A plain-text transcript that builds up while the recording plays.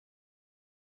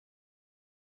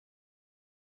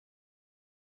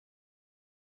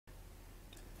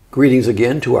Greetings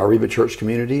again to our Reba Church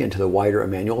community and to the wider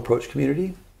Immanuel Approach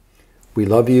community. We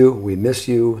love you. We miss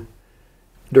you.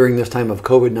 During this time of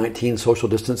COVID-19 social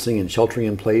distancing and sheltering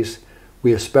in place,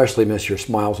 we especially miss your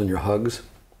smiles and your hugs.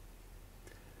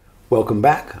 Welcome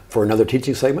back for another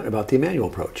teaching segment about the Immanuel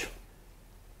Approach.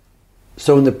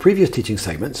 So in the previous teaching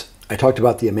segments, I talked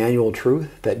about the Immanuel truth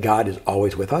that God is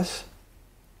always with us.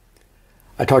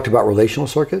 I talked about relational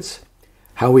circuits,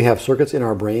 how we have circuits in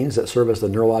our brains that serve as the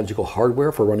neurological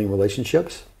hardware for running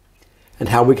relationships, and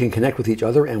how we can connect with each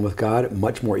other and with God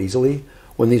much more easily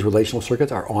when these relational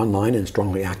circuits are online and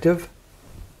strongly active.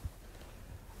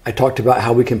 I talked about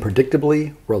how we can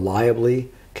predictably, reliably,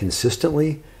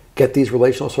 consistently get these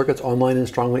relational circuits online and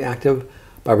strongly active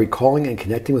by recalling and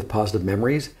connecting with positive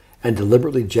memories and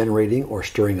deliberately generating or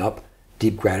stirring up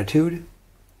deep gratitude.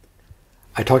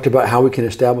 I talked about how we can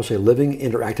establish a living,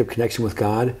 interactive connection with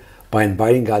God by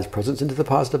inviting God's presence into the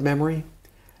positive memory,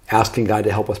 asking God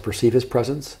to help us perceive His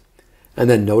presence, and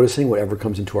then noticing whatever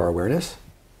comes into our awareness.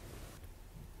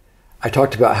 I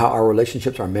talked about how our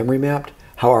relationships are memory mapped,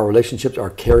 how our relationships are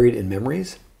carried in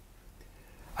memories.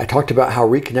 I talked about how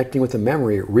reconnecting with the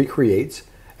memory recreates,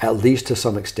 at least to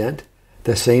some extent,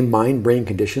 the same mind-brain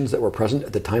conditions that were present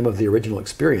at the time of the original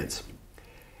experience.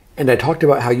 And I talked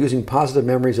about how using positive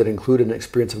memories that include an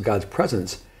experience of God's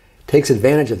presence takes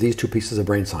advantage of these two pieces of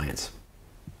brain science.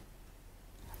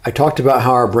 I talked about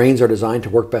how our brains are designed to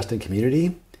work best in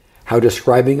community, how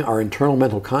describing our internal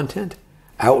mental content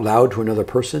out loud to another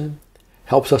person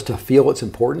helps us to feel its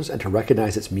importance and to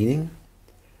recognize its meaning.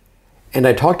 And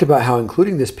I talked about how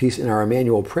including this piece in our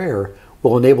Immanuel prayer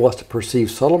will enable us to perceive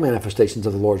subtle manifestations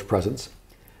of the Lord's presence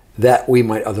that we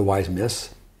might otherwise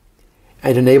miss,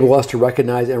 and enable us to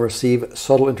recognize and receive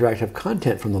subtle interactive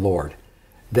content from the Lord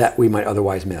that we might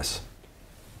otherwise miss.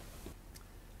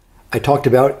 I talked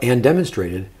about and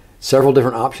demonstrated several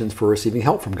different options for receiving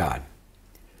help from God.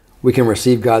 We can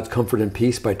receive God's comfort and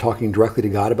peace by talking directly to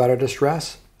God about our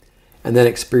distress, and then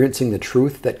experiencing the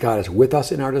truth that God is with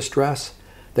us in our distress,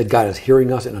 that God is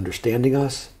hearing us and understanding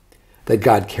us, that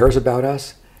God cares about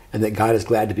us, and that God is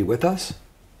glad to be with us.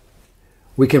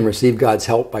 We can receive God's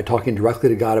help by talking directly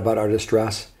to God about our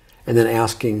distress, and then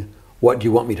asking, "What do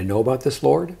you want me to know about this,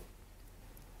 Lord?"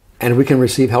 And we can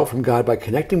receive help from God by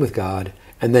connecting with God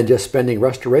and then just spending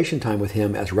restoration time with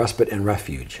Him as respite and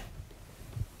refuge.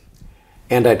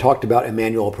 And I talked about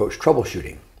Immanuel Approach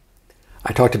troubleshooting.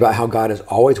 I talked about how God is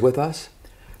always with us,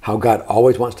 how God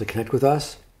always wants to connect with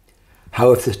us,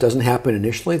 how if this doesn't happen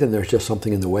initially, then there's just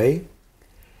something in the way,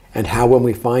 and how when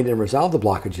we find and resolve the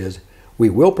blockages,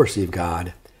 we will perceive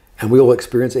God and we will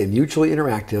experience a mutually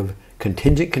interactive,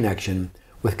 contingent connection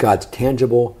with God's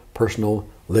tangible, personal,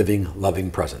 living,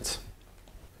 loving presence.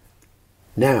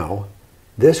 Now,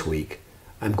 this week,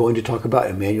 I'm going to talk about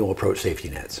Immanuel Approach safety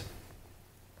nets.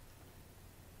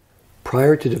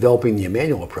 Prior to developing the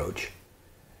Immanuel Approach,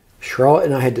 Charlotte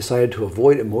and I had decided to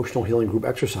avoid emotional healing group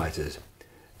exercises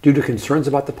due to concerns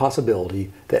about the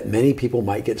possibility that many people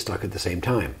might get stuck at the same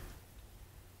time.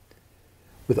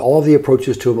 With all of the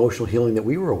approaches to emotional healing that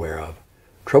we were aware of,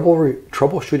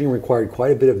 troubleshooting required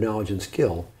quite a bit of knowledge and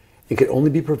skill and could only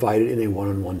be provided in a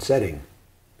one-on-one setting.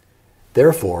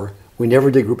 Therefore, we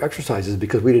never did group exercises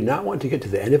because we did not want to get to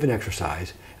the end of an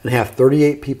exercise and have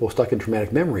 38 people stuck in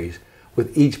traumatic memories,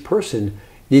 with each person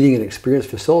needing an experienced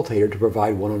facilitator to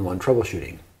provide one-on-one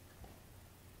troubleshooting.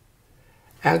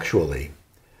 Actually,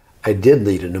 I did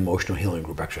lead an emotional healing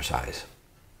group exercise.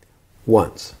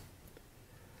 Once.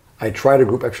 I tried a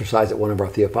group exercise at one of our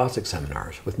Theophostic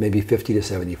seminars with maybe 50 to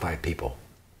 75 people.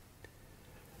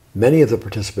 Many of the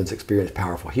participants experienced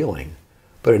powerful healing,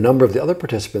 but a number of the other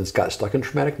participants got stuck in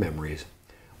traumatic memories.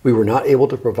 We were not able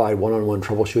to provide one-on-one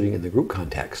troubleshooting in the group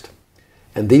context,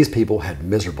 and these people had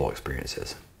miserable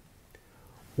experiences.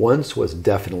 Once was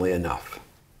definitely enough.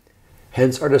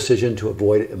 Hence our decision to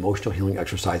avoid emotional healing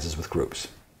exercises with groups.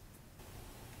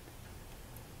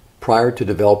 Prior to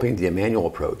developing the Immanuel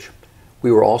Approach,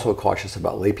 we were also cautious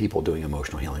about lay people doing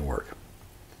emotional healing work.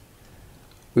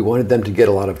 We wanted them to get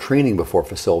a lot of training before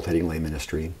facilitating lay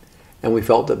ministry, and we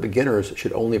felt that beginners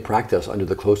should only practice under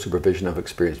the close supervision of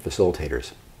experienced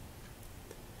facilitators.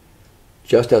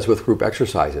 Just as with group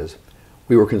exercises,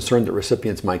 we were concerned that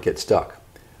recipients might get stuck.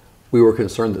 We were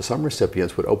concerned that some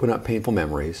recipients would open up painful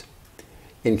memories,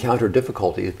 encounter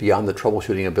difficulties beyond the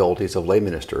troubleshooting abilities of lay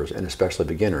ministers and especially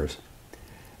beginners,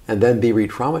 and then be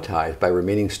re-traumatized by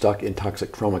remaining stuck in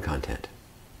toxic trauma content.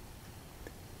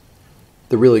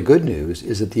 The really good news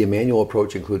is that the Immanuel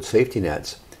Approach includes safety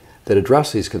nets that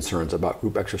address these concerns about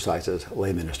group exercises,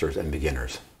 lay ministers, and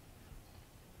beginners.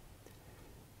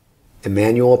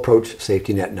 Immanuel Approach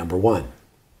safety net number 1.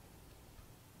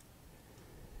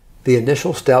 The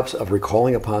initial steps of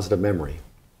recalling a positive memory,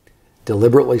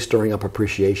 deliberately stirring up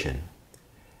appreciation,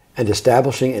 and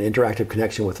establishing an interactive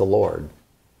connection with the Lord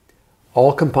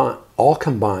all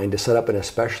combine to set up an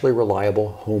especially reliable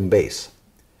home base.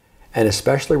 An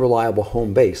especially reliable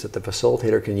home base that the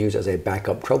facilitator can use as a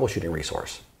backup troubleshooting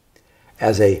resource,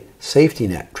 as a safety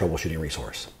net troubleshooting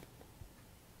resource.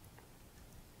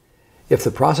 If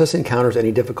the process encounters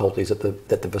any difficulties that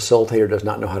the facilitator does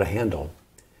not know how to handle,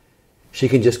 she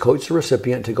can just coach the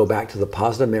recipient to go back to the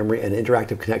positive memory and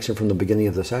interactive connection from the beginning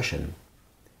of the session.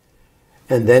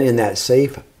 And then in that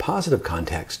safe, positive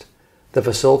context, the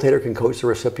facilitator can coach the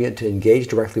recipient to engage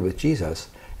directly with Jesus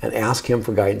and ask him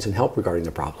for guidance and help regarding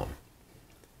the problem.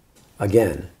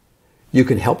 Again, you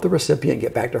can help the recipient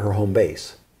get back to her home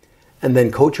base, and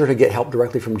then coach her to get help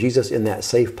directly from Jesus in that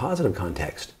safe, positive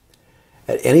context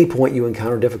at any point you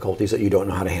encounter difficulties that you don't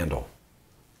know how to handle.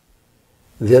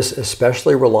 This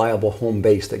especially reliable home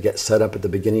base that gets set up at the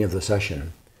beginning of the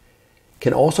session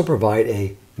can also provide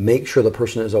a make sure the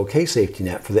person is okay safety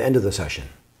net for the end of the session.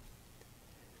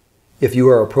 If you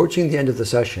are approaching the end of the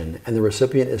session and the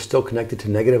recipient is still connected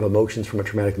to negative emotions from a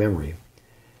traumatic memory,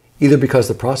 either because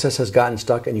the process has gotten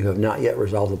stuck and you have not yet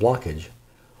resolved the blockage,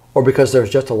 or because there's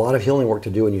just a lot of healing work to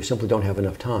do and you simply don't have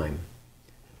enough time,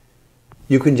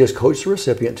 you can just coach the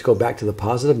recipient to go back to the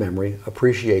positive memory,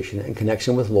 appreciation, and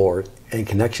connection with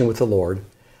the Lord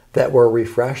that were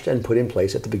refreshed and put in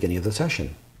place at the beginning of the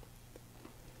session.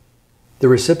 The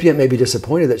recipient may be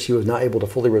disappointed that she was not able to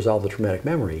fully resolve the traumatic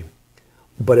memory,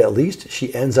 but at least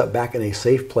she ends up back in a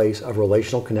safe place of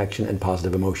relational connection and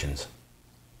positive emotions.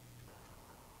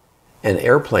 An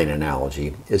airplane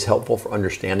analogy is helpful for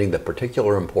understanding the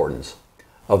particular importance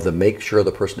of the make sure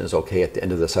the person is okay at the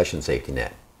end of the session safety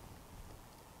net.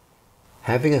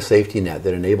 Having a safety net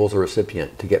that enables a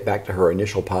recipient to get back to her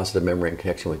initial positive memory and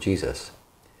connection with Jesus,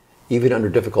 even under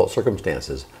difficult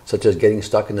circumstances, such as getting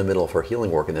stuck in the middle of her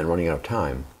healing work and then running out of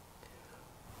time,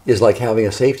 is like having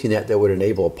a safety net that would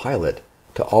enable a pilot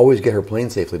to always get her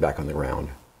plane safely back on the ground,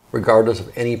 regardless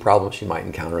of any problems she might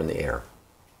encounter in the air.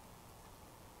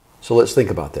 So let's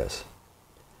think about this.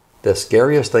 The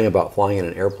scariest thing about flying in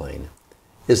an airplane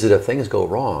is that if things go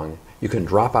wrong, you can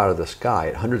drop out of the sky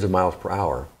at hundreds of miles per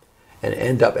hour and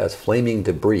end up as flaming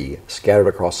debris scattered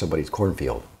across somebody's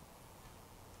cornfield.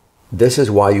 This is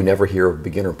why you never hear of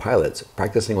beginner pilots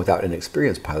practicing without an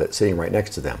experienced pilot sitting right next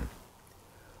to them.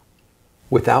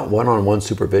 Without one-on-one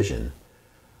supervision,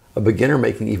 a beginner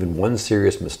making even one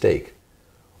serious mistake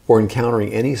or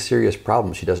encountering any serious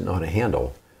problem she doesn't know how to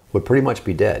handle would pretty much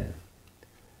be dead.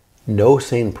 No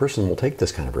sane person will take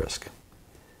this kind of risk.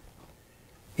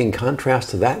 In contrast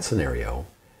to that scenario,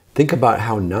 think about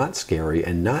how not scary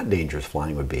and not dangerous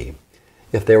flying would be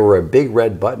if there were a big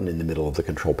red button in the middle of the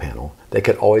control panel that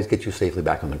could always get you safely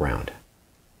back on the ground.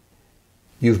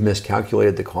 You've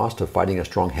miscalculated the cost of fighting a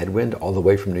strong headwind all the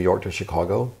way from New York to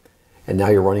Chicago, and now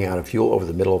you're running out of fuel over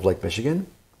the middle of Lake Michigan?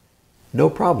 No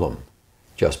problem.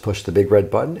 Just push the big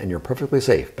red button and you're perfectly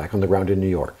safe back on the ground in New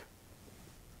York.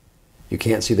 You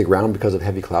can't see the ground because of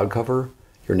heavy cloud cover,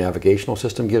 your navigational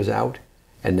system gives out,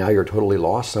 and now you're totally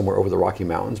lost somewhere over the Rocky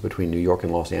Mountains between New York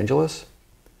and Los Angeles?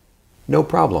 No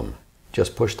problem.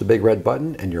 Just push the big red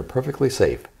button and you're perfectly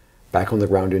safe, back on the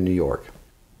ground in New York.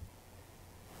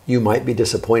 You might be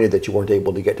disappointed that you weren't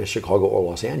able to get to Chicago or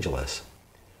Los Angeles,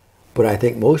 but I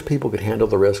think most people could handle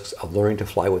the risks of learning to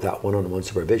fly without one-on-one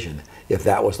supervision if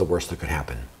that was the worst that could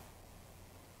happen.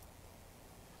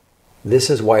 This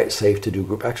is why it's safe to do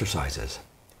group exercises.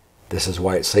 This is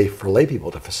why it's safe for lay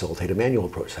people to facilitate Immanuel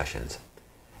Approach sessions.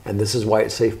 And this is why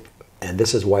it's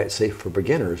safe for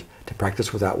beginners to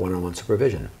practice without one-on-one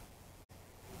supervision.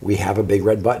 We have a big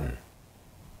red button.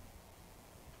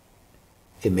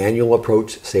 Immanuel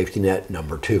Approach safety net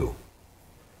number 2.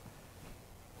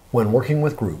 When working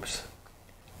with groups,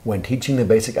 when teaching the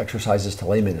basic exercises to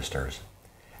lay ministers,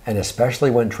 and especially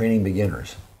when training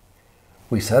beginners,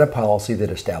 we set a policy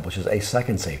that establishes a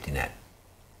second safety net.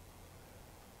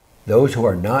 Those who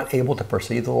are not able to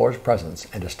perceive the Lord's presence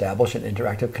and establish an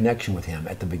interactive connection with Him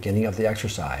at the beginning of the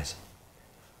exercise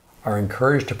are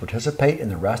encouraged to participate in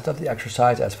the rest of the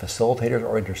exercise as facilitators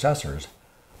or intercessors,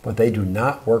 but they do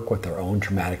not work with their own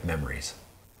traumatic memories.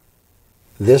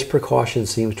 This precaution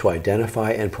seems to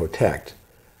identify and protect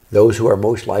those who are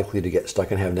most likely to get stuck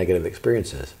and have negative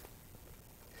experiences,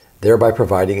 thereby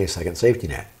providing a second safety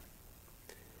net.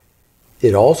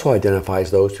 It also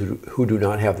identifies those who do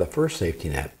not have the first safety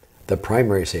net, the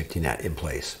primary safety net, in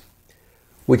place,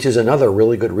 which is another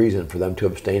really good reason for them to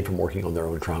abstain from working on their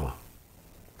own trauma.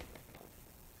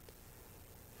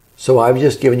 So I've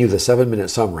just given you the 7-minute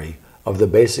summary of the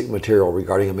basic material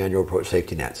regarding Immanuel Approach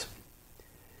safety nets.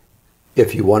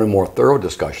 If you want a more thorough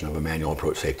discussion of Immanuel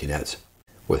Approach safety nets,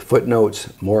 with footnotes,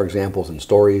 more examples and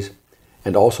stories,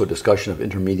 and also discussion of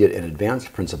intermediate and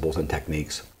advanced principles and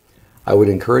techniques, I would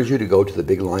encourage you to go to the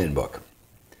Big Lion book.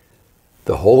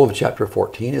 The whole of Chapter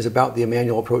 14 is about the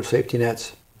Immanuel Approach safety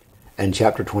nets, and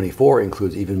Chapter 24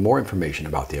 includes even more information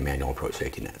about the Immanuel Approach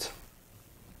safety nets.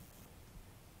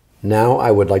 Now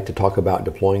I would like to talk about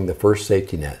deploying the first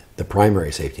safety net, the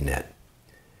primary safety net,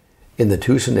 in the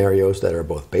two scenarios that are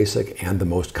both basic and the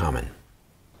most common.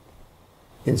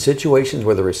 In situations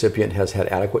where the recipient has had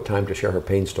adequate time to share her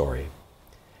pain story,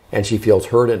 and she feels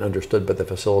heard and understood by the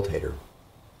facilitator,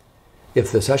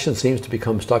 if the session seems to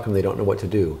become stuck and they don't know what to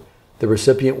do, the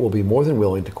recipient will be more than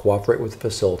willing to cooperate with the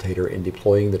facilitator in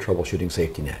deploying the troubleshooting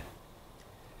safety net.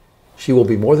 She will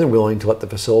be more than willing to let the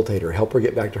facilitator help her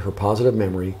get back to her positive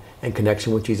memory and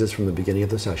connection with Jesus from the beginning of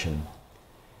the session,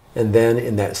 and then,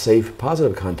 in that safe,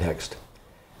 positive context,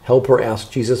 help her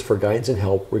ask Jesus for guidance and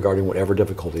help regarding whatever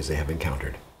difficulties they have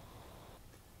encountered.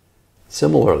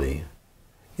 Similarly,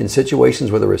 in situations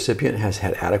where the recipient has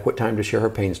had adequate time to share her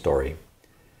pain story,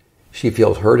 she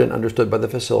feels heard and understood by the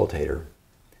facilitator,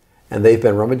 and they've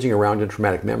been rummaging around in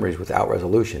traumatic memories without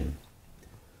resolution.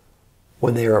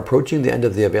 When they are approaching the end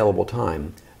of the available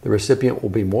time, the recipient will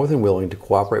be more than willing to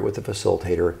cooperate with the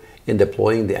facilitator in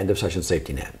deploying the end-of-session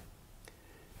safety net.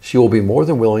 She will be more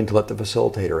than willing to let the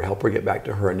facilitator help her get back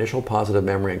to her initial positive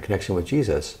memory and connection with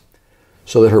Jesus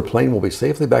so that her plane will be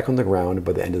safely back on the ground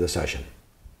by the end of the session.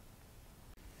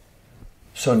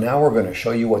 So now we're going to show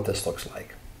you what this looks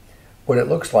like. What it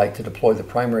looks like to deploy the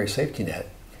primary safety net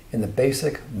in the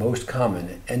basic, most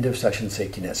common end-of-session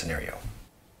safety net scenario.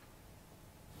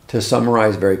 To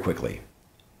summarize very quickly,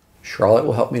 Charlotte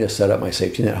will help me to set up my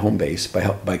safety net home base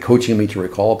by coaching me to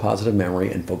recall a positive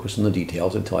memory and focus on the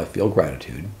details until I feel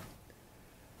gratitude,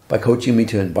 by coaching me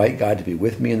to invite God to be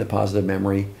with me in the positive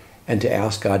memory and to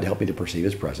ask God to help me to perceive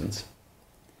His presence,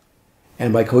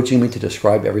 and by coaching me to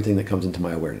describe everything that comes into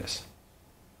my awareness.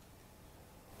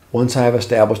 Once I have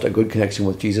established a good connection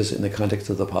with Jesus in the context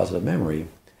of the positive memory,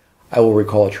 I will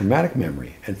recall a traumatic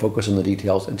memory and focus on the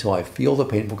details until I feel the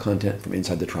painful content from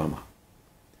inside the trauma.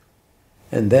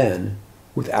 And then,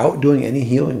 without doing any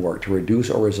healing work to reduce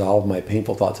or resolve my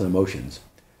painful thoughts and emotions,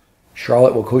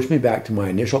 Charlotte will coach me back to my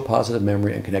initial positive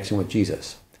memory and connection with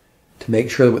Jesus to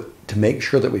make sure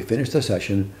that we finish the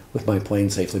session with my plane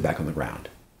safely back on the ground.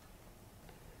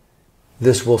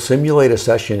 This will simulate a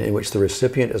session in which the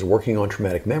recipient is working on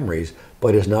traumatic memories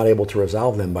but is not able to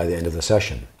resolve them by the end of the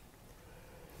session,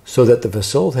 so that the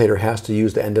facilitator has to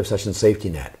use the end-of-session safety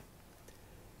net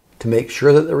to make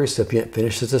sure that the recipient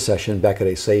finishes the session back at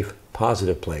a safe,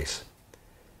 positive place,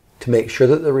 to make sure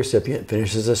that the recipient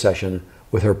finishes the session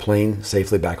with her plane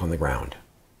safely back on the ground.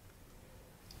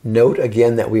 Note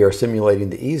again that we are simulating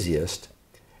the easiest,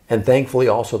 and thankfully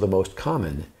also the most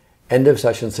common,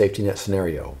 end-of-session safety net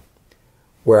scenario,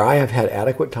 where I have had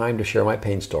adequate time to share my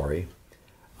pain story,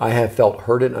 I have felt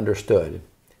heard and understood,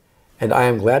 and I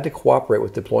am glad to cooperate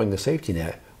with deploying the safety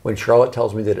net when Charlotte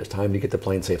tells me that it's time to get the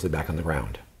plane safely back on the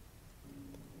ground.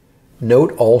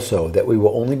 Note also that we will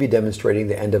only be demonstrating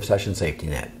the end-of-session safety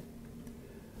net.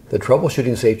 The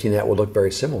troubleshooting safety net would look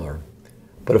very similar,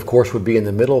 but of course would be in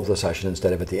the middle of the session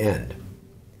instead of at the end.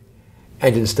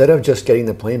 And instead of just getting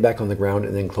the plane back on the ground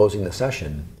and then closing the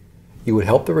session, you would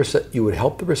help the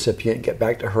recipient get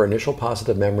back to her initial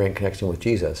positive memory and connection with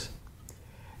Jesus.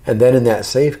 And then in that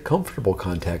safe, comfortable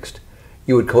context,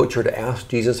 you would coach her to ask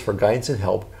Jesus for guidance and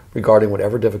help regarding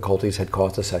whatever difficulties had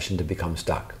caused the session to become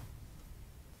stuck.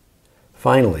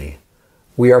 Finally,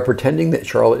 we are pretending that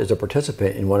Charlotte is a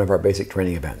participant in one of our basic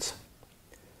training events.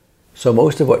 So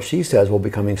most of what she says will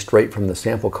be coming straight from the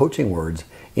sample coaching words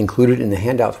included in the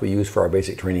handouts we use for our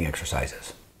basic training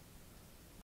exercises.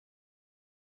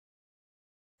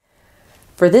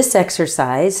 For this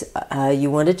exercise, you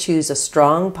want to choose a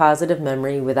strong positive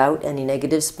memory without any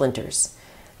negative splinters.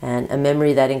 And a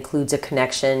memory that includes a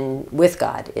connection with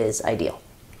God is ideal.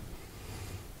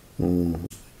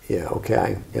 Yeah,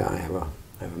 okay. I have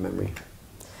a memory.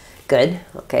 Good.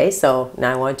 Okay, so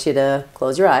now I want you to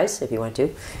close your eyes, if you want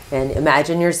to, and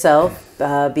imagine yourself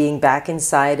being back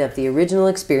inside of the original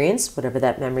experience, whatever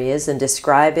that memory is, and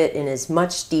describe it in as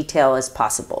much detail as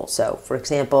possible. So, for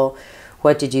example,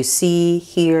 what did you see,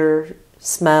 hear,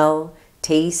 smell,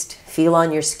 taste, feel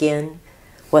on your skin?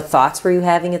 What thoughts were you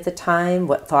having at the time?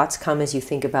 What thoughts come as you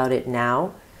think about it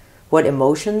now? What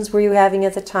emotions were you having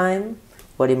at the time?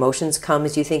 What emotions come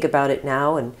as you think about it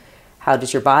now? And how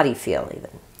does your body feel even?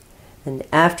 And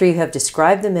after you have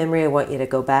described the memory, I want you to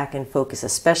go back and focus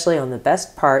especially on the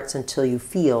best parts until you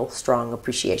feel strong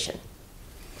appreciation.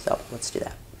 So let's do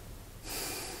that.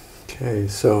 Okay,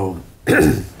 so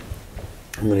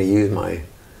I'm going to use my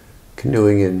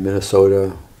canoeing in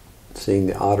Minnesota, seeing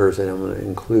the otters, and I'm going to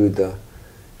include the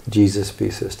Jesus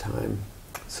piece this time.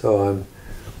 So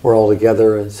we're all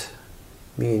together. It's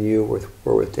me and you.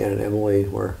 We're with Dan and Emily.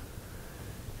 You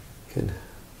can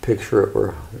picture it.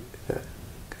 We're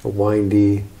a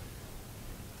windy,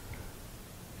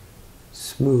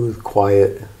 smooth,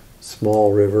 quiet,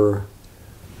 small river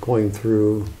going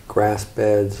through grass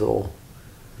beds, little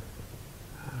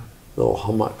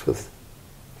hummocks with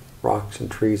rocks and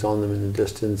trees on them in the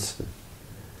distance.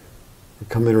 We're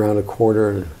coming around a corner,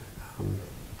 and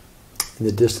in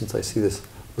the distance I see this,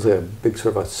 looks like a big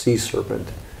sort of a sea serpent.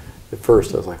 At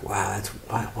first I was like, wow, that's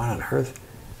what on earth?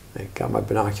 I got my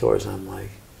binoculars and I'm like,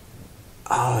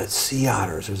 oh, it's sea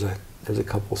otters. There's a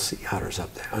couple sea otters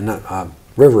up there. Not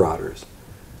river otters.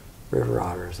 River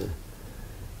otters. And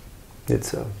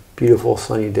it's a beautiful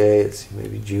sunny day. It's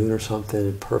maybe June or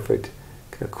something. Perfect,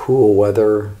 kind of cool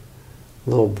weather, a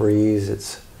little breeze.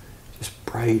 It's just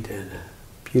bright and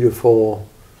beautiful,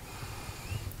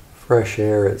 fresh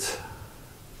air. It's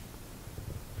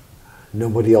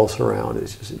nobody else around.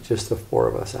 It's just the four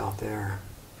of us out there,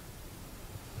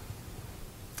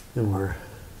 and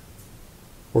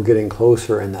we're getting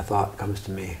closer. And the thought comes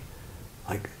to me,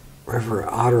 like, river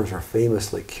otters are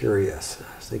famously curious.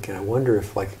 I was thinking, I wonder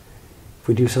if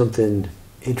we do something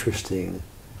interesting,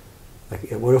 like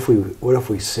what if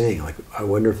we sing? Like, I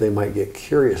wonder if they might get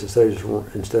curious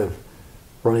instead of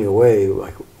running away.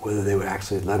 Like, whether they would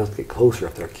actually let us get closer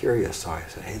if they're curious. So I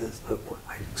said, hey,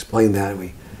 I explained that, and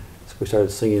we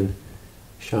started singing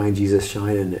 "Shine, Jesus,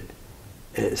 Shine," and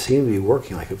it seemed to be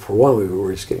working. Like, for one, we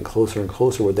were just getting closer and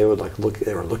closer, where they would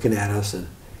they were looking at us, and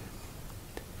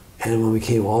when we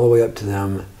came all the way up to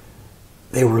them,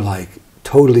 they were like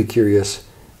totally curious.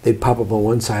 They'd pop up on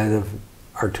one side of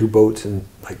our two boats and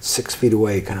like 6 feet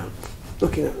away, kind of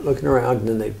looking around, and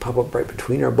then they'd pop up right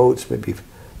between our boats, maybe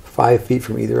 5 feet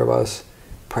from either of us.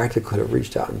 Practically could have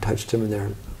reached out and touched them, and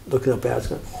they're looking up at us,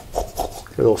 going,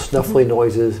 their little snuffly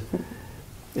noises,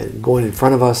 and going in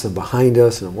front of us and behind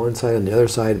us, and on one side and the other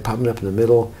side, and popping up in the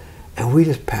middle. And we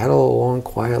just paddled along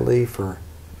quietly for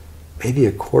maybe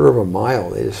a quarter of a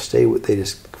mile. They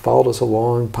just followed us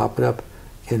along, popping up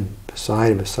in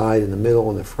beside and beside, in the middle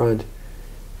and the front.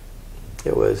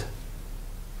 It was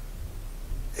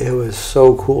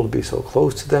so cool to be so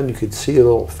close to them. You could see their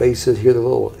little faces, hear their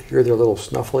little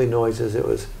snuffly noises. It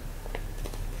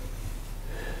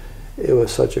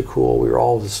was such a cool. We were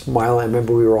all just smiling. I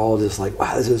remember we were all just like,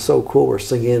 wow, this is so cool. We're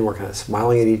singing. We're kind of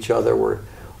smiling at each other. We're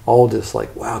all just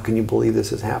like, wow, can you believe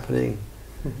this is happening?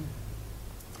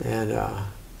 Mm-hmm. And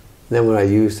then when I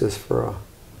used this for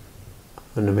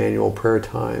an Immanuel prayer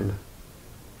time,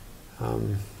 I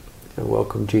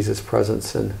welcomed Jesus'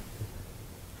 presence, and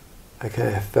I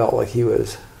kind of felt like he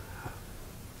was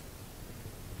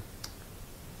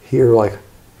here, like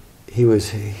he was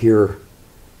here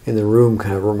in the room.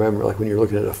 Kind of remember, like when you're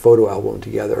looking at a photo album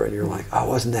together, and you're like, oh,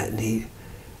 wasn't that neat?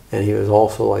 And he was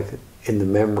also like in the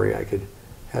memory. I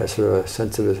had a sort of a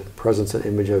sense of his presence and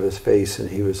image of his face, and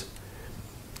he was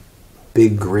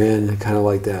big grin, kind of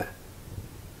like that.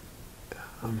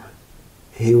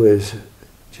 He was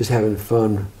just having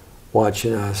fun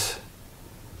watching us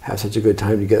have such a good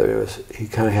time together. He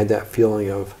kind of had that feeling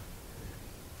of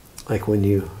like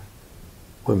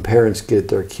when parents get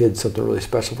their kids something really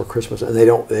special for Christmas, and they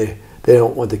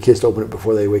don't want the kids to open it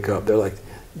before they wake up. They're like,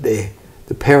 the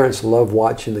parents love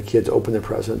watching the kids open their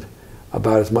present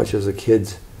about as much as the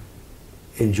kids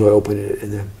enjoy opening it,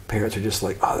 and the parents are just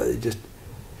like, oh,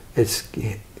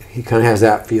 he kind of has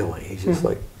that feeling. He's just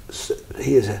like,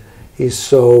 he's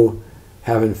so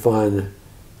having fun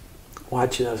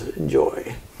watching us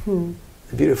enjoy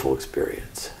the beautiful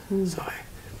experience. So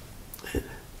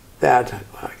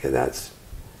that's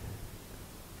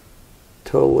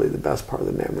totally the best part of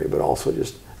the memory, but also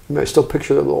just, I still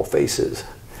picture their little faces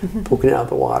poking out of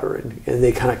the water, and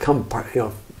they kind of come,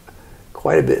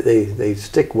 quite a bit. They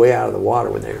stick way out of the water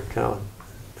when they're kind of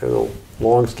their little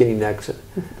long skinny necks, and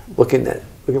looking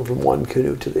from one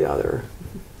canoe to the other.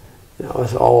 We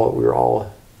were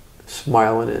all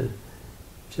smiling and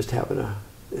just having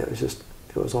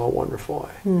it was all wonderful.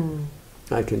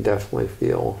 I can definitely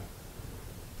feel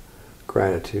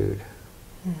gratitude.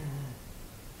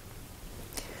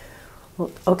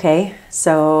 Well, okay,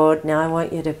 so now I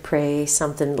want you to pray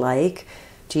something like,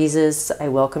 Jesus, I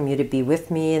welcome you to be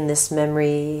with me in this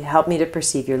memory. Help me to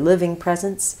perceive your living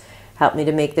presence. Help me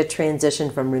to make the transition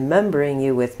from remembering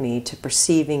you with me to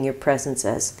perceiving your presence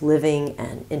as living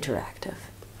and interactive.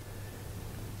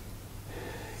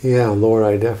 Yeah, Lord,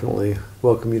 I definitely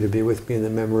welcome you to be with me in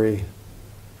the memory.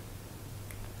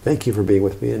 Thank you for being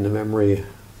with me in the memory.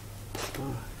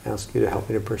 I ask you to help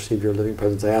me to perceive your living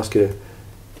presence. I ask you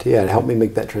to help me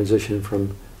make that transition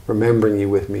from remembering you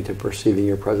with me to perceiving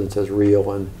your presence as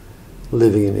real and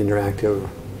living and interactive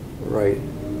right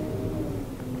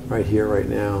here, right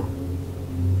now.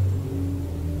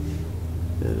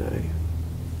 And I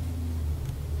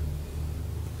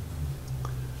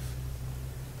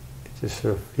just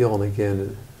sort of feeling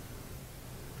again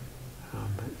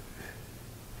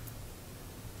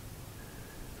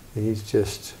he's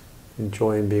just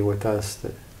enjoying being with us.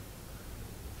 That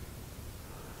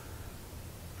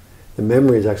the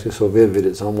memory is actually so vivid,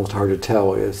 it's almost hard to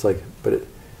tell. It's like, but it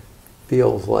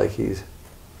feels like he's,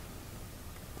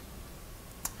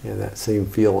 that same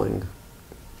feeling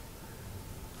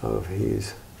of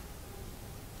he's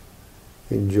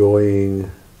enjoying,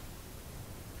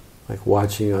 like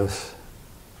watching us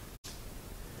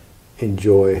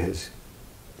enjoy his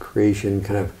creation,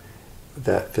 kind of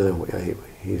that feeling.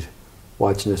 He's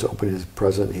watching us open his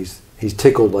present. He's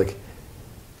tickled, like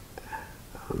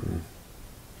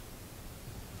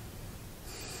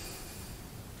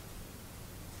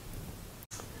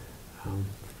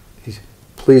he's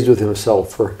pleased with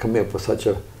himself for coming up with such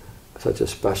a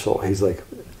special. He's like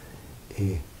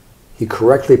he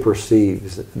correctly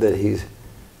perceives that he's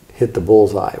hit the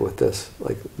bullseye with this.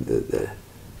 Like this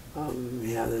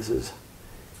is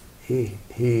he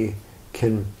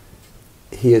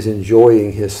is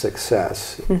enjoying his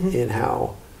success in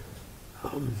how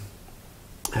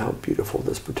beautiful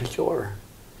this particular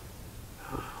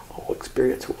whole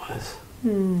experience was.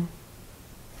 It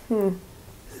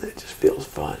just feels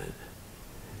fun.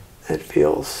 It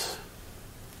feels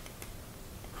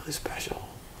really special.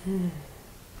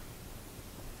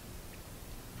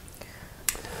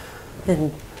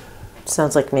 And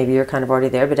sounds like maybe you're kind of already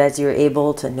there, but as you're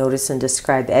able to notice and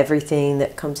describe everything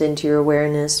that comes into your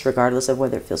awareness, regardless of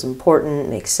whether it feels important,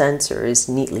 makes sense, or is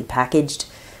neatly packaged,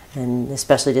 and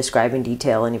especially describe in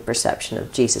detail any perception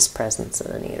of Jesus' presence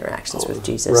and any interactions with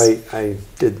Jesus. Right, I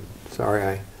did.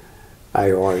 Sorry,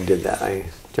 I already did that. I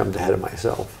jumped ahead of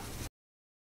myself.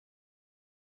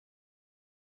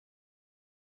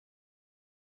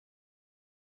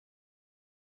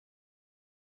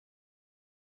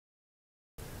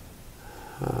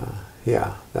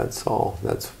 That's all.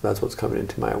 That's what's coming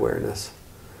into my awareness.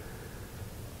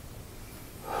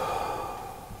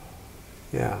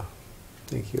 Yeah,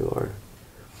 thank you, Lord.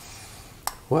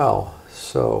 Well,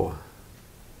 so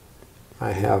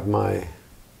I have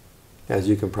as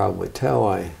you can probably tell,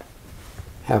 I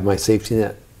have my safety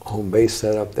net home base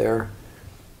set up there.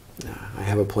 I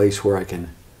have a place where I'm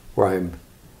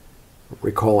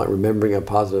remembering a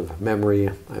positive memory.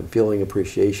 I'm feeling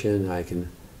appreciation. I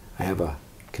have a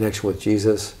connection with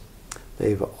Jesus.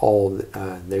 They've all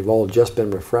just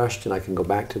been refreshed, and I can go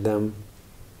back to them.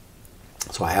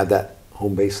 So I have that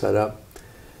home base set up,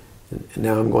 and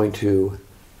now I'm going to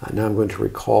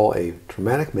recall a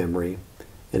traumatic memory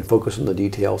and focus on the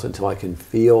details until I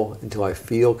feel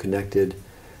connected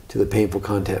to the painful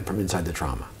content from inside the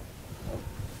trauma.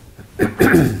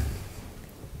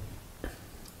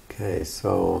 Okay,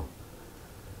 so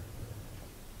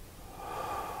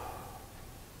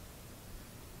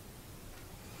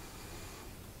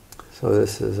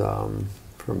this is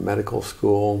from medical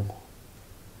school.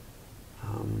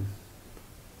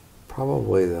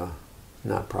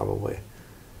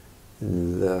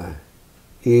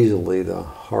 Easily the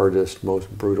hardest,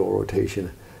 most brutal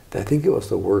rotation. I think it was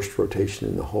the worst rotation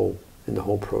in the whole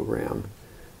program,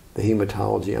 the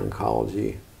hematology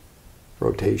oncology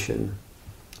rotation.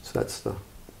 So that's the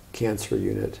cancer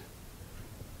unit.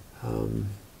 And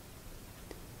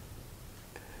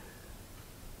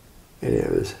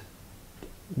it was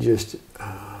just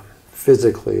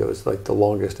physically, it was like the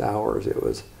longest hours.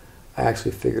 I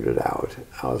actually figured it out.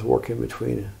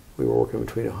 We were working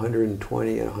between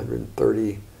 120 and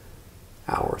 130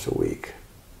 hours a week.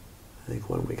 I think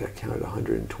one week I counted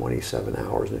 127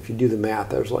 hours, and if you do the math,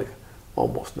 there's like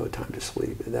almost no time to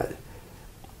sleep. And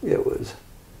it was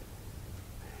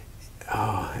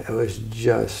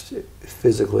just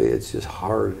physically, it's just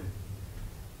hard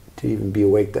to even be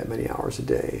awake that many hours a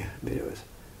day. I mean, it was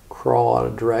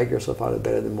drag yourself out of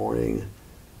bed in the morning,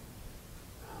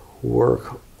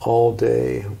 work all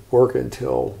day, work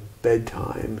until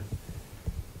bedtime,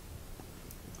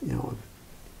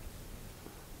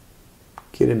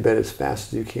 get in bed as fast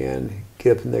as you can,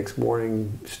 get up the next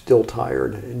morning still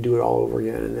tired, and do it all over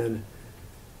again. And then,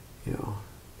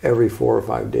 every 4 or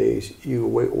 5 days, you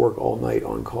work all night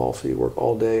on call. So you work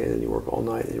all day, and then you work all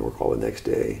night, and you work all the next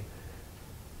day.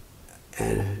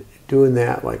 And doing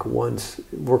that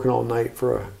working all night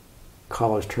for a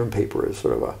college term paper is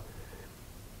sort of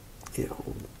you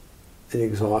know, an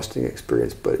exhausting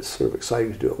experience, but it's sort of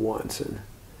exciting to do it once. And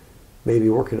maybe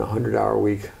working a 100-hour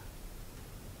week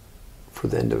for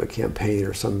the end of a campaign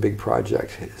or some big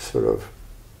project is sort of,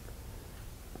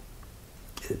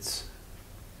 it's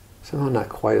somehow not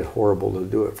quite as horrible to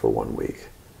do it for 1 week.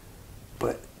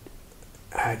 But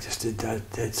it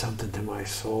did something to my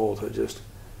soul to just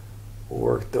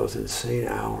work those insane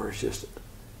hours, just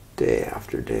day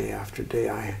after day after day.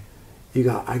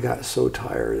 I got so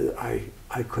tired that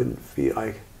I couldn't feel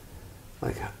like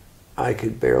I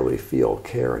could barely feel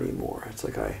care anymore. It's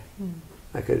like I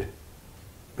could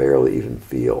barely even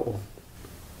feel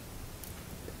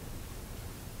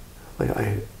like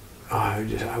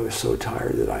I was so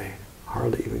tired that I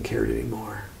hardly even cared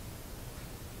anymore.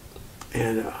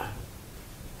 And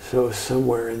so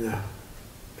somewhere in the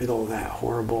middle of that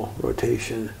horrible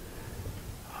rotation,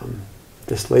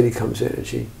 this lady comes in, and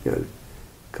she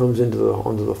comes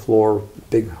onto the floor,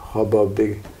 big hubbub,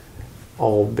 big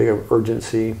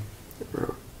urgency.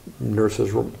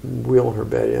 Nurses were wheeling her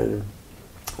bed in,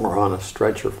 or on a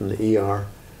stretcher from the ER,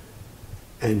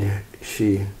 and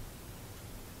she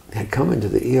had come into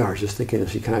the ER just thinking,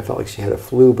 she kind of felt like she had a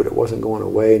flu, but it wasn't going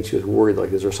away, and she was worried,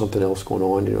 like, is there something else going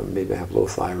on? Maybe I have low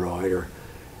thyroid, or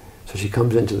so she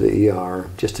comes into the ER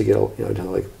just to get, to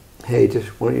like, hey,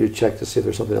 just want you to check to see if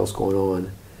there's something else going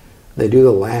on. They do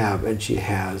the lab, and she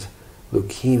has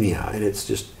leukemia, and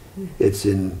it's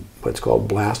in what's called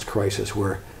blast crisis,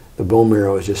 where the bone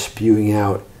marrow is just spewing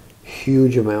out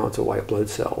huge amounts of white blood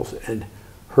cells, and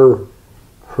her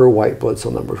white blood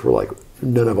cell numbers were like,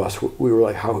 none of us, we were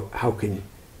like,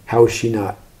 how is she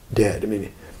not dead? I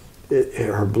mean,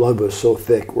 her blood was so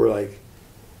thick, we're like,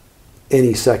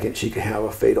 any second she could have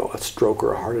a stroke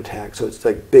or a heart attack. So it's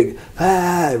like big,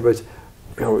 everybody's,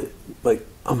 like,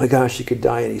 oh my gosh, she could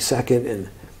die any second. And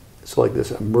it's like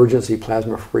this emergency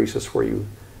plasmapheresis where you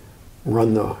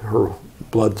run her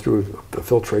blood through the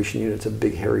filtration unit. It's a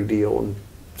big hairy deal and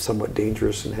somewhat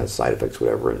dangerous and has side effects,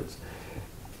 whatever.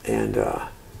 And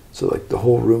so like the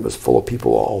whole room is full of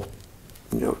people, all,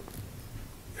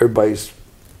 everybody's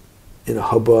in a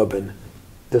hubbub, and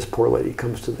this poor lady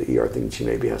comes to the ER thinking she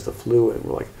maybe has the flu, and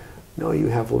we're like, no, you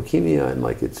have leukemia, and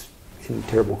like it's in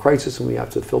terrible crisis, and we have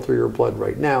to filter your blood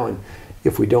right now, and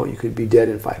if we don't, you could be dead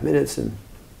in 5 minutes. And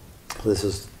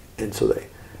so they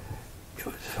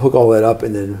hook all that up,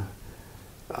 and then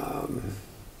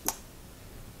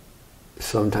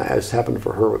sometimes, as happened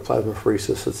for her with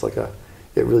plasmapheresis, it's like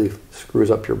it really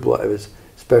screws up your blood. It's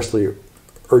especially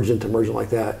urgent, emergent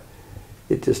like that.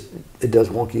 It does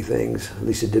wonky things. At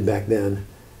least it did back then.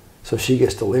 So she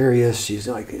gets delirious. She's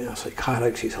like,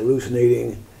 psychotic. She's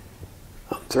hallucinating,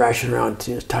 thrashing around,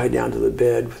 tied down to the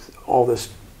bed with all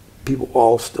this people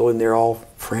all still in there, all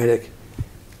frantic.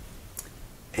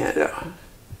 And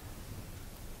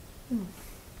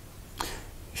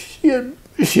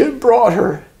she had brought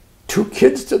her 2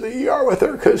 kids to the ER with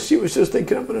her because she was just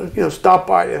thinking, I'm going to stop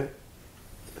by at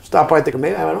the,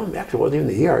 maybe I don't know, actually it wasn't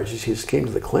even the ER. She just came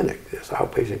to the clinic, this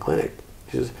outpatient clinic.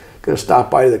 She was going to stop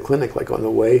by to the clinic like on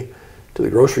the way to the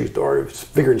grocery store,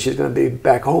 figuring she's going to be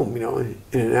back home, in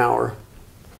an hour.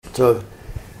 So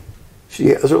she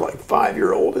has her like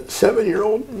 5-year-old and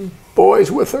 7-year-old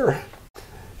boys with her.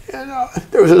 And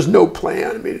there was just no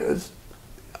plan. I mean, it was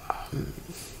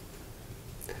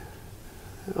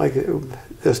like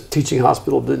this teaching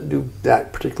hospital didn't do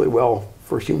that particularly well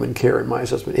for human care in my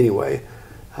assessment anyway.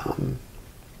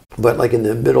 But like in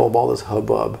the middle of all this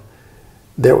hubbub,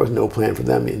 there was no plan for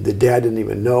them. I mean, the dad didn't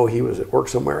even know. He was at work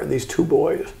somewhere, and these 2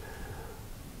 boys.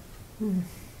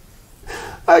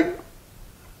 I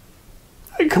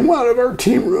come out of our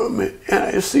team room, and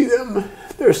I see them.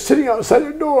 They're sitting outside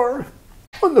the door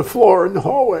on the floor in the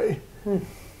hallway,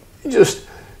 just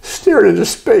staring into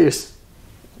space.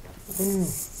 And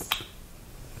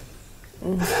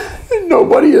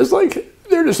nobody is like,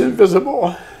 they're just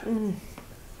invisible.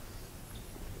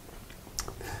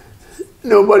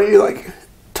 Nobody like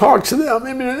talked to them.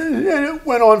 I mean, and it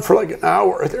went on for like an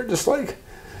hour. They're just like,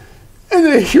 and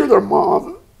they hear their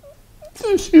mom,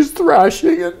 and she's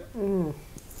thrashing and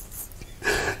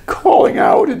calling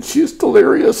out, and she's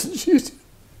delirious, and she's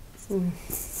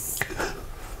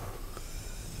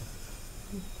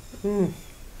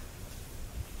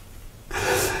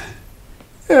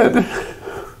and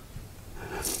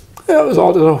that was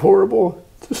all just horrible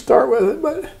to start with.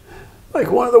 But like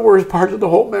one of the worst parts of the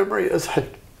whole memory is I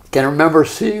can remember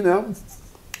seeing them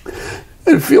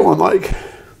and feeling like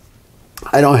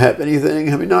I don't have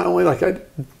anything. I mean, not only like I'm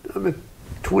a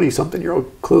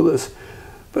 20-something-year-old clueless,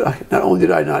 but not only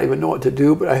did I not even know what to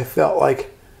do, but I felt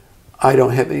like I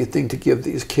don't have anything to give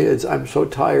these kids. I'm so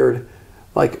tired.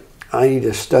 Like I need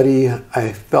to study.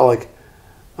 I felt like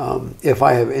if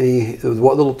I have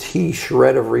what little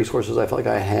shred of resources I felt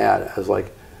like I had, I was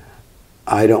like,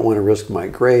 I don't want to risk my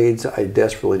grades. I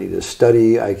desperately need to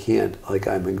study. I can't,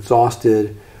 I'm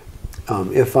exhausted.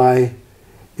 If I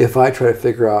try to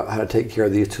figure out how to take care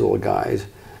of these two little guys,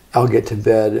 I'll get to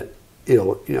bed.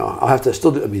 I'll have to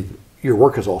still do. I mean, your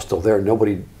work is all still there.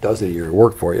 Nobody does any of your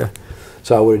work for you.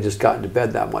 So I would have just gotten to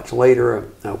bed that much later.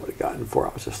 I would have gotten 4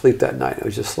 hours of sleep that night. It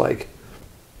was just like,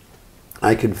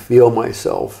 I could feel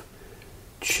myself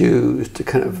choose to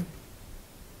kind of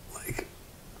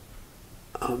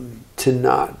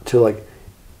to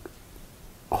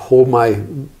hold my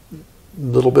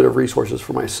little bit of resources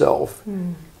for myself.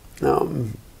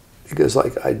 Because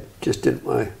I just didn't,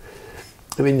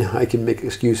 I can make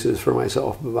excuses for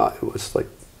myself about it was like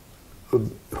a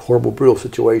horrible, brutal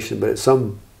situation, but at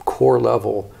some core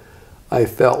level, I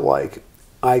felt like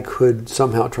I could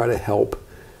somehow try to help,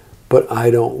 but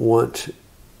I don't want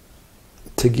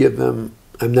to give them,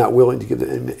 I'm not willing to give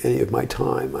them any of my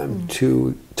time. I'm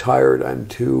too tired. I'm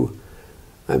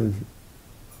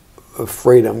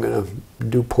afraid I'm going to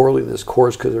do poorly in this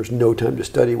course because there's no time to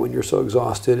study when you're so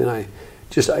exhausted. And I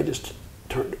just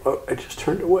turned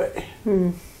away.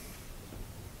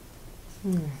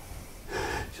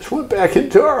 Just went back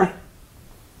into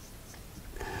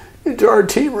our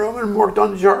team room and worked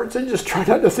on charts and just tried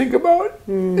not to think about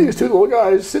these two little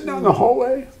guys sitting out in the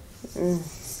hallway.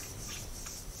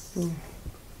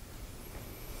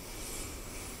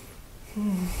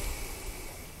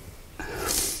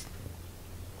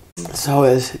 So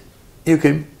as you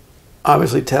can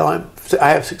obviously tell, I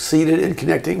have succeeded in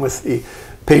connecting with the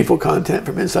painful content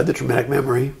from inside the traumatic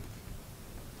memory.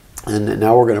 And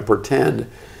now we're going to pretend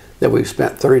that we've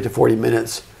spent 30 to 40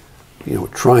 minutes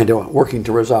working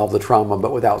to resolve the trauma,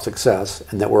 but without success,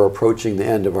 and that we're approaching the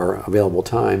end of our available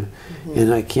time.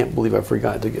 And I can't believe I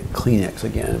forgot to get Kleenex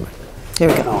again. Here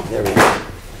we go. Oh, there we go.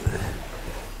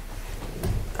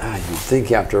 You'd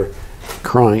think after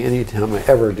crying any time I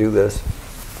ever do this,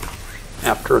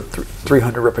 after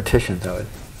 300 repetitions of it.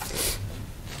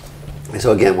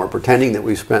 So again, we're pretending that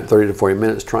we've spent 30 to 40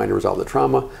 minutes trying to resolve the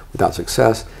trauma without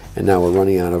success, and now we're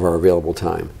running out of our available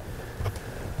time.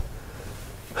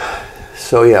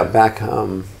 So yeah,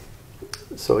 I'm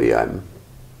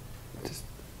just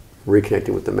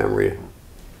reconnecting with the memory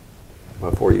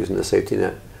before using the safety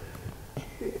net.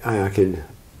 I can,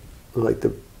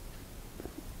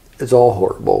 it's all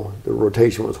horrible. The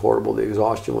rotation was horrible. The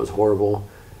exhaustion was horrible.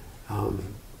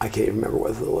 I can't even remember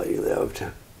whether the lady lived.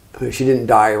 I mean, she didn't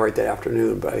die right that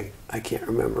afternoon, but I can't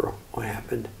remember what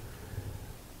happened.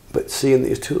 But seeing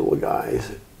these two little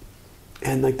guys,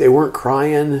 and they weren't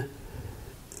crying,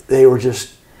 they were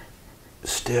just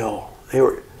still. They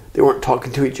weren't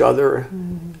talking to each other.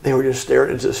 They were just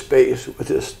staring into space with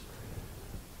this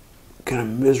kind of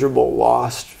miserable,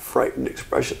 lost, frightened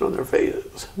expression on their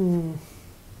faces. And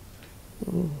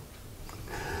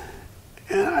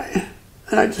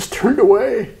I just turned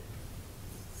away.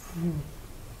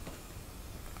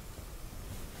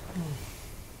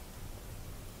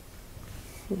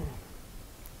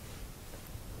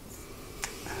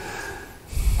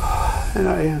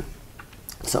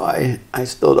 And I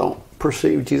still don't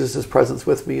perceive Jesus' presence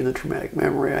with me in the traumatic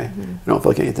memory. I don't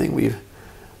feel like anything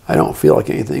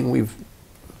we've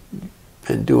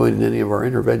been doing in any of our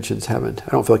interventions I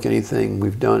don't feel like anything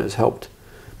we've done has helped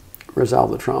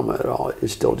resolve the trauma at all. It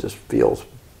still just feels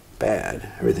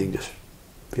bad. Everything just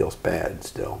feels bad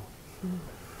still.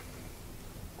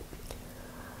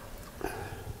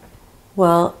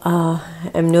 Well,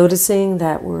 I'm noticing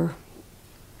that we're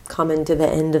coming to the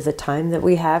end of the time that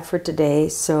we have for today,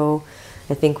 so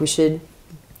I think we should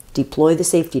deploy the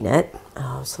safety net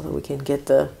so that we can get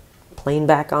the plane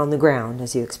back on the ground,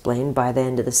 as you explained, by the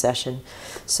end of the session.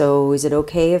 So is it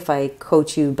okay if I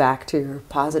coach you back to your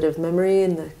positive memory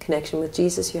and the connection with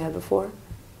Jesus you had before?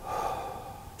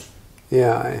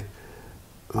 Yeah,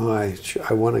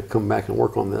 I want to come back and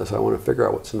work on this. I want to figure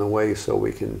out what's in the way so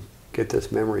we can get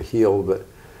this memory healed. But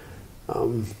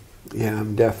yeah,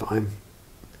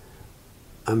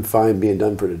 I'm fine being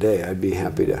done for today. I'd be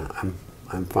happy to.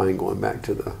 I'm fine going back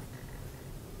to the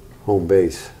home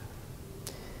base.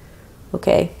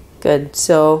 Okay, good.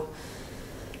 So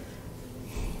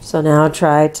now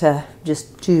try to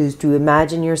just choose to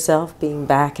imagine yourself being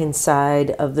back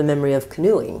inside of the memory of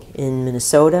canoeing in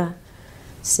Minnesota,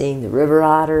 seeing the river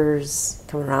otters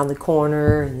come around the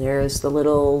corner, and there's the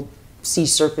little sea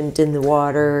serpent in the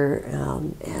water,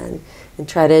 and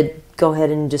try to go ahead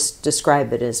and just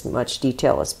describe it as much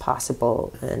detail as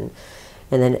possible, and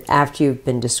And then after you've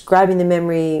been describing the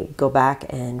memory, go back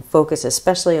and focus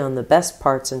especially on the best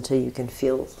parts until you can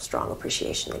feel strong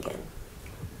appreciation again.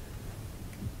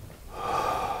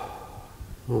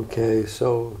 Okay,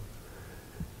 so,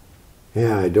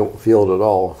 yeah, I don't feel it at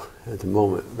all at the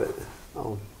moment, but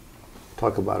I'll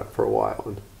talk about it for a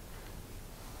while.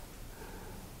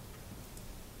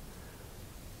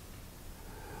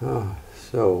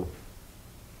 So,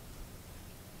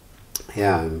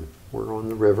 yeah, we're on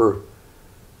the river.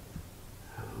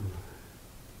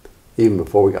 Even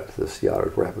before we got to the sea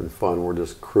otters, we're having fun. We're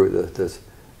just cruising this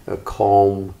a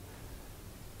calm,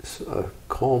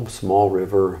 small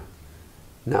river,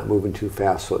 not moving too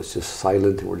fast, so it's just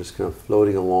silent, and we're just kind of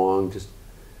floating along. Just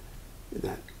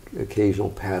that occasional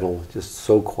paddle, just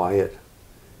so quiet,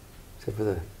 except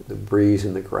for the breeze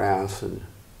in the grass and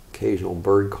occasional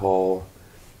bird call,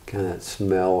 kind of that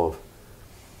smell of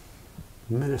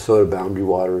Minnesota boundary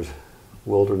waters,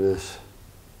 wilderness.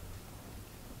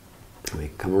 We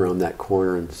come around that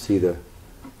corner and see the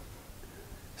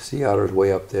sea otters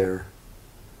way up there.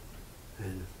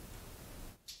 And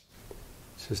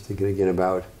it's just thinking again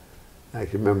about, I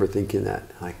can remember thinking that,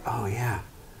 like, oh yeah,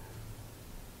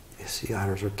 the sea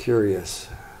otters are curious.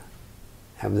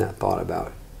 Having that thought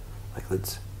about, like,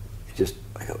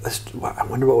 I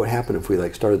wonder what would happen if we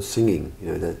like started singing,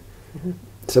 you know, that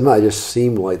somehow it just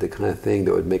seemed like the kind of thing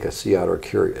that would make a sea otter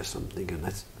curious. I'm thinking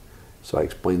so I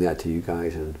explained that to you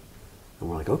guys, and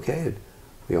we're like, okay. And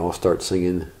we all start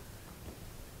singing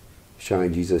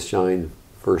Shine, Jesus, Shine,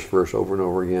 first verse over and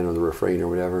over again, or the refrain or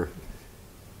whatever.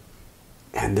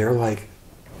 And they're like,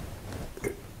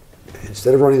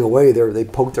 instead of running away, they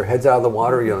poke their heads out of the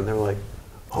water, you know, and they're like,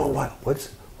 oh, what's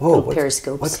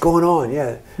periscopes. What's going on?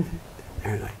 Yeah.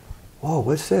 They're like, whoa,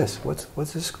 what's this? What's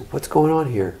this? What's going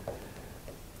on here?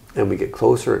 And we get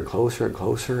closer and closer and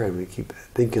closer, and we keep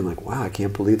thinking like, wow, I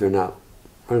can't believe they're not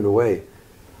running away.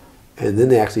 And then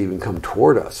they actually even come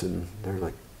toward us, and they're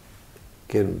like,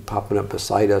 again, popping up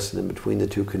beside us and in between the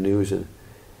two canoes. And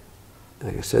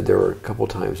like I said, there were a couple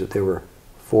times that they were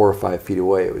 4 or 5 feet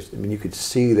away. It was, I mean, you could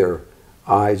see their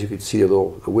eyes, you could see the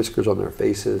whiskers on their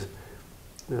faces,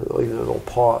 you know, even their little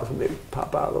paws, and maybe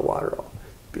pop out of the water. I'll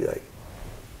be like,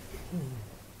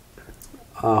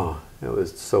 oh, it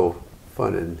was so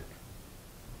fun and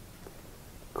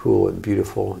cool and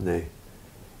beautiful, and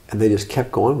they just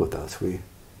kept going with us.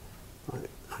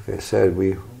 Like I said,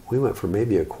 we went for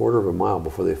maybe a quarter of a mile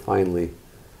before they finally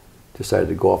decided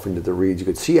to go off into the reeds. You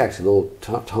could see actually little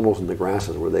tunnels in the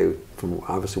grasses where they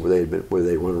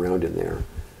run around in there,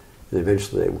 and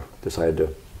eventually they decided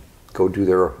to go do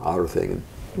their otter thing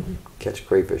and catch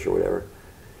crayfish or whatever.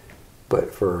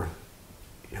 But for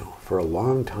a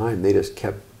long time, they just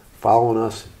kept following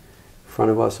us, in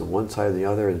front of us, on one side and the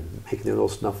other, and making their little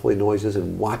snuffly noises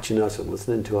and watching us and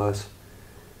listening to us.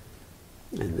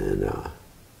 And then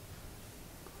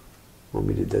when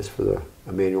we did this for the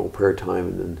Immanuel prayer time,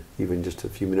 and then even just a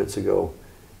few minutes ago,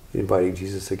 inviting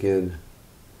Jesus again,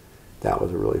 that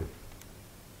was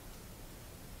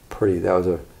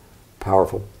a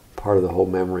powerful part of the whole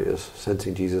memory, is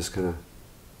sensing Jesus kind of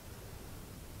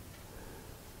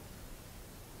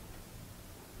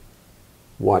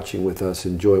watching with us,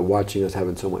 watching us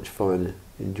having so much fun,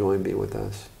 enjoying being with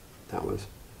us. That was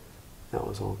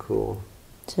all cool.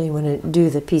 So you want to do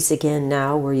the piece again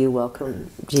now, where you welcome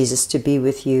Jesus to be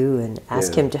with you and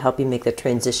ask him to help you make the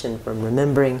transition from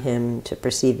remembering him to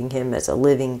perceiving him as a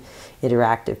living,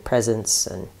 interactive presence,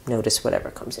 and notice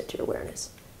whatever comes into your awareness.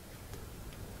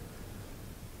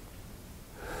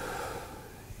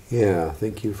 Yeah,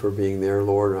 thank you for being there,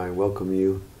 Lord. I welcome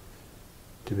you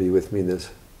to be with me in this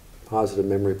positive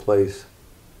memory place.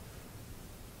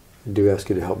 I do ask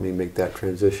you to help me make that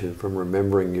transition from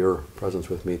remembering your presence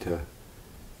with me to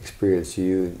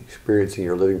experiencing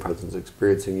your living presence,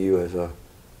 experiencing you as a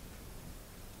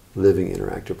living,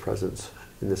 interactive presence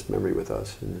in this memory with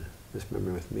us, in this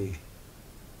memory with me.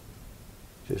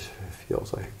 Just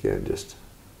feels like, again, just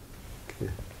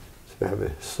have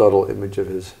a subtle image of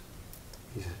his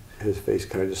face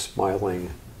kind of just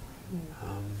smiling.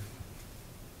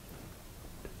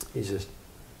 He's just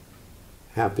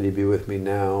happy to be with me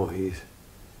now. He's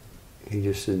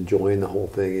just enjoying the whole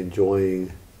thing,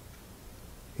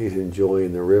 He's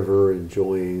enjoying the river,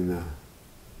 enjoying the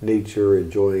nature,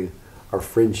 enjoying our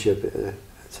friendship.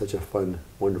 It's such a fun,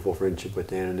 wonderful friendship with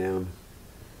Dan and Em.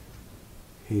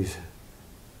 He's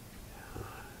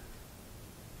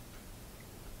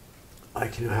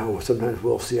like, you know how sometimes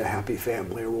we'll see a happy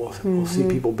family, or we'll see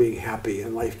people being happy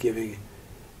and life-giving,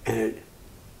 and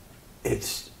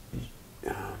it's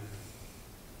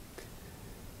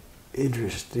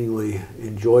interestingly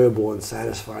enjoyable and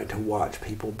satisfying to watch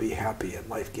people be happy and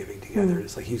life-giving together.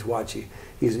 It's like he's watching,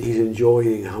 he's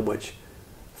enjoying how much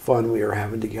fun we are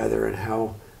having together and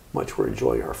how much we're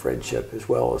enjoying our friendship, as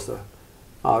well as the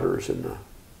otters and the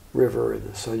river and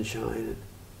the sunshine. And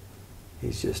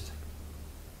he's just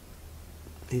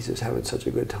having such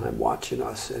a good time watching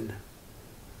us and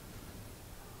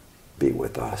being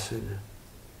with us and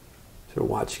sort of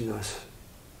watching us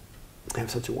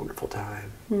have such a wonderful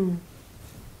time. And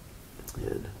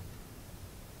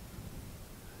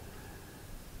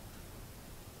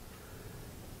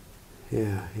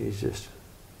yeah,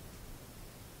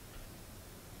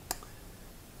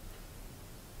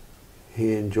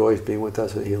 he enjoys being with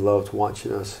us, and he loves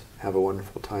watching us have a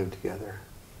wonderful time together.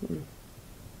 And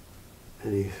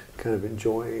he's kind of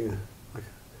enjoying, like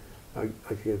I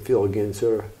can feel again,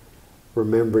 sort of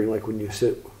remembering, like when you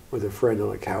sit with a friend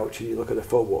on a couch and you look at a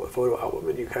photo album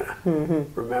and you kind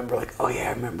of remember, like, oh yeah,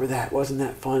 I remember that, wasn't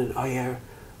that fun? And oh yeah,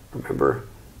 remember,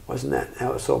 wasn't that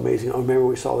was so amazing? Oh, remember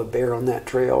we saw the bear on that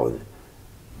trail, and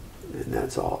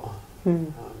that's all.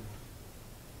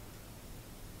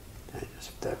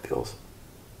 That feels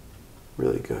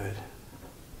really good.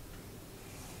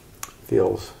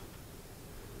 Feels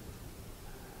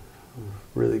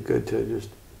really good to just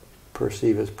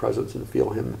perceive his presence and feel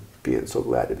him being so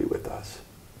glad to be with us.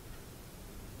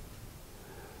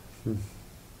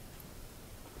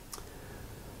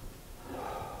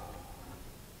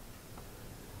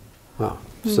 Well,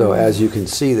 so as you can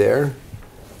see there,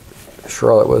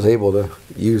 Charlotte was able to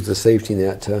use the safety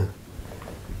net to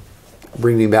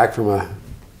bring me back from a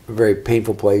very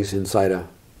painful place inside a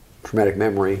traumatic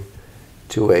memory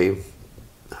to a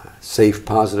safe,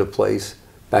 positive place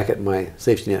back at my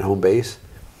safety net home base.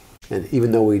 And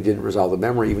even though we didn't resolve the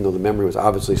memory, even though the memory was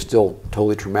obviously still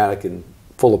totally traumatic and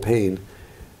full of pain,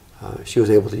 she was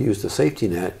able to use the safety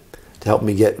net to help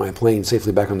me get my plane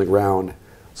safely back on the ground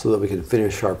so that we can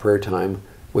finish our prayer time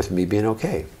with me being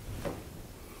okay.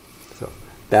 So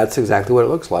that's exactly what it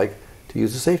looks like to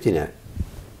use the safety net.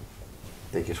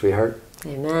 Thank you, sweetheart.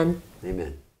 Amen.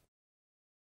 Amen.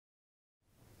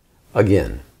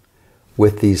 Again,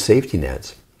 with these safety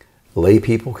nets, lay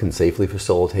people can safely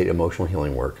facilitate emotional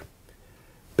healing work.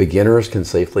 Beginners can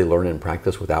safely learn and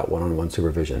practice without one-on-one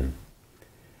supervision.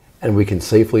 And we can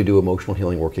safely do emotional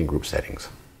healing work in group settings.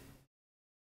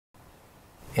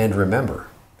 And remember,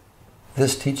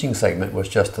 this teaching segment was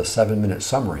just a 7-minute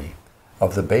summary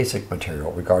of the basic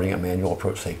material regarding Immanuel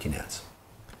Approach safety nets.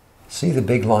 See the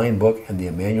Big Lion book and the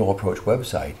Immanuel Approach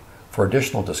website for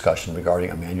additional discussion regarding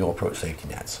Immanuel Approach safety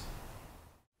nets.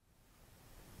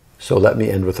 So let me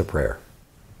end with a prayer.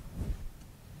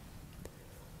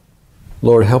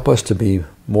 Lord, help us to be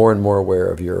more and more aware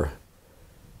of your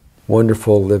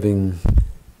wonderful, living,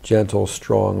 gentle,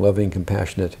 strong, loving,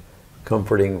 compassionate,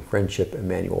 comforting, friendship,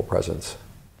 Immanuel presence.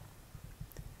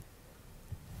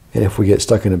 And if we get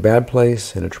stuck in a bad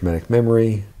place, in a traumatic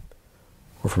memory,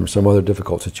 or from some other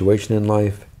difficult situation in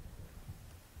life,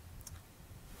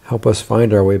 help us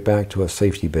find our way back to a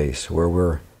safety base where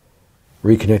we're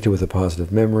reconnected with a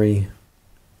positive memory,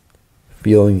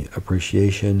 feeling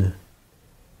appreciation,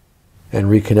 and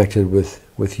reconnected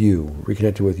with you,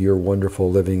 reconnected with your wonderful,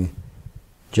 living,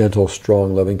 gentle,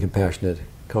 strong, loving, compassionate,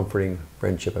 comforting,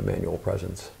 friendship, Immanuel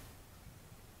presence.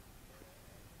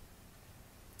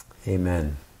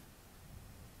 Amen.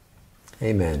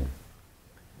 Amen.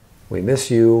 We miss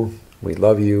you. We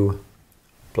love you.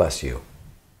 Bless you.